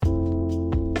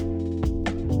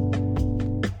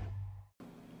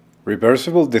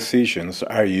Reversible decisions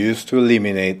are used to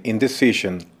eliminate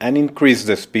indecision and increase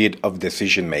the speed of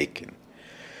decision making.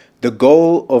 The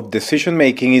goal of decision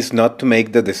making is not to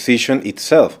make the decision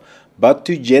itself, but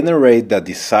to generate the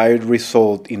desired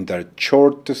result in the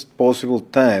shortest possible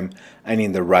time and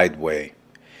in the right way.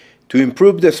 To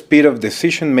improve the speed of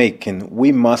decision making,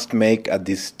 we must make a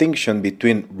distinction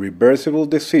between reversible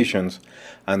decisions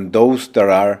and those that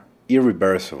are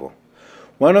irreversible.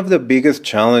 One of the biggest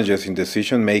challenges in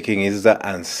decision making is the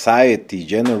anxiety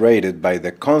generated by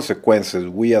the consequences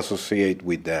we associate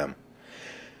with them.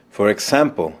 For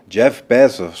example, Jeff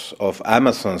Bezos of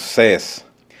Amazon says,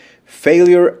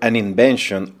 "Failure and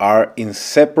invention are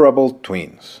inseparable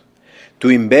twins. To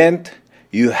invent,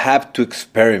 you have to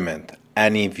experiment,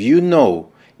 and if you know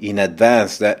in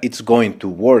advance that it's going to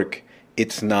work,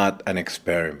 it's not an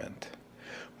experiment."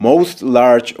 Most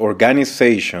large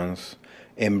organizations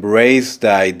embrace the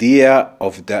idea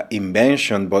of the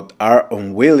invention but are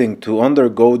unwilling to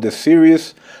undergo the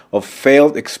series of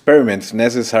failed experiments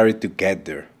necessary to get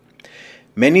there.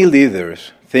 Many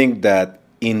leaders think that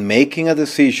in making a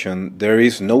decision there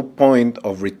is no point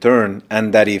of return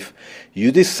and that if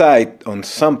you decide on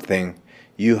something,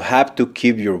 you have to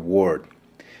keep your word.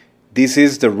 This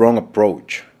is the wrong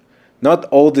approach. Not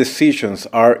all decisions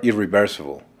are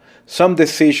irreversible. Some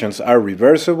decisions are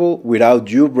reversible without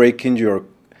you breaking your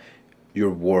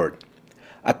word.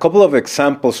 A couple of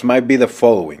examples might be the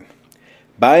following.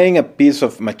 Buying a piece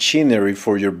of machinery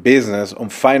for your business on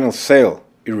final sale,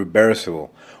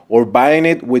 irreversible, or buying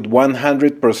it with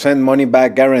 100% money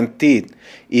back guaranteed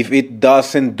if it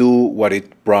doesn't do what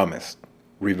it promised,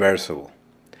 reversible.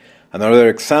 Another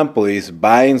example is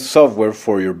buying software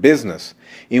for your business,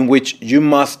 in which you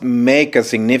must make a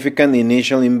significant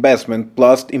initial investment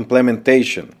plus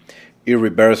implementation,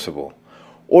 irreversible,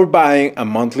 or buying a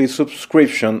monthly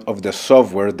subscription of the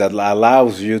software that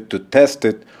allows you to test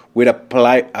it with a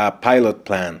pilot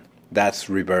plan, that's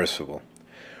reversible.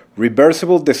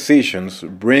 Reversible decisions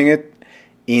bring it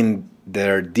in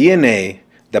their DNA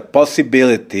the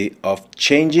possibility of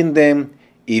changing them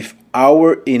if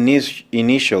our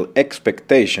initial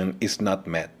expectation is not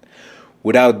met,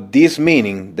 without this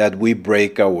meaning that we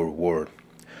break our word.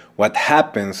 What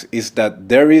happens is that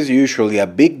there is usually a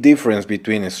big difference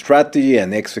between strategy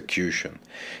and execution.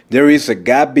 There is a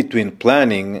gap between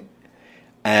planning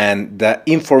and the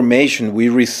information we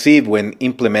receive when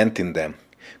implementing them.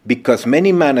 Because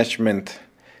many management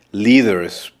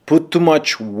leaders put too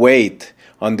much weight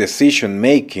on decision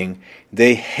making,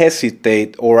 they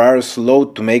hesitate or are slow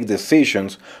to make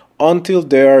decisions until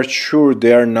they are sure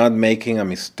they are not making a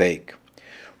mistake.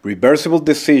 Reversible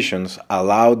decisions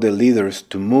allow the leaders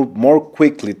to move more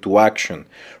quickly to action,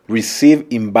 receive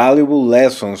invaluable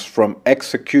lessons from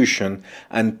execution,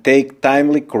 and take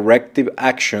timely corrective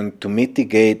action to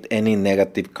mitigate any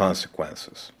negative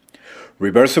consequences.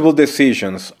 Reversible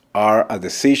decisions are a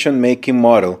decision-making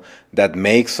model that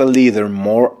makes a leader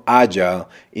more agile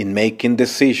in making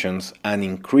decisions and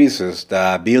increases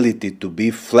the ability to be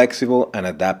flexible and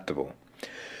adaptable.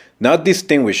 Not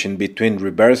distinguishing between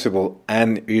reversible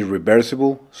and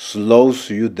irreversible slows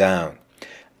you down.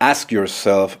 Ask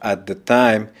yourself at the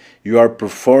time you are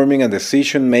performing a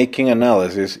decision-making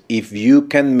analysis if you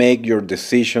can make your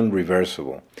decision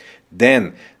reversible.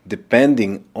 Then,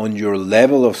 depending on your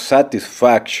level of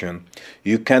satisfaction,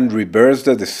 you can reverse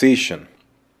the decision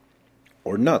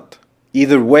or not.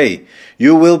 Either way,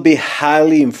 you will be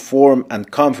highly informed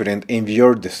and confident in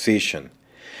your decision.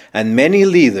 And many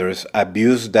leaders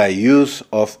abuse the use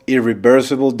of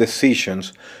irreversible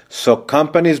decisions, so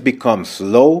companies become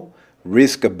slow,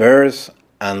 risk-averse,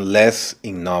 and less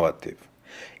innovative.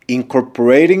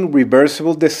 Incorporating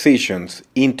reversible decisions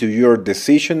into your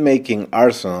decision-making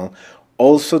arsenal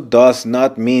also does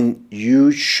not mean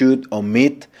you should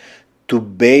omit to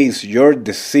base your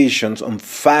decisions on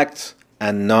facts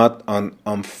and not on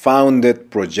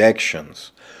unfounded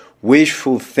projections,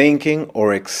 wishful thinking,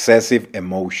 or excessive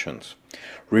emotions.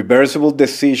 Reversible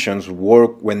decisions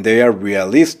work when they are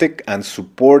realistic and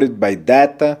supported by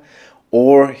data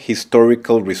or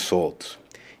historical results.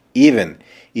 Even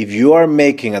if you are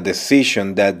making a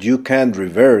decision that you can't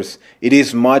reverse, it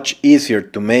is much easier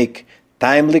to make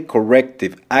timely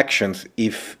corrective actions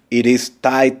if it is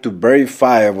tied to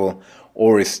verifiable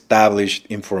or established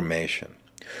information.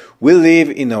 We live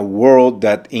in a world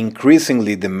that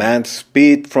increasingly demands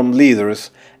speed from leaders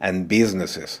and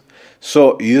businesses,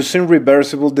 so using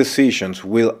reversible decisions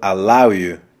will allow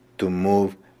you to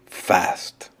move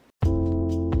fast.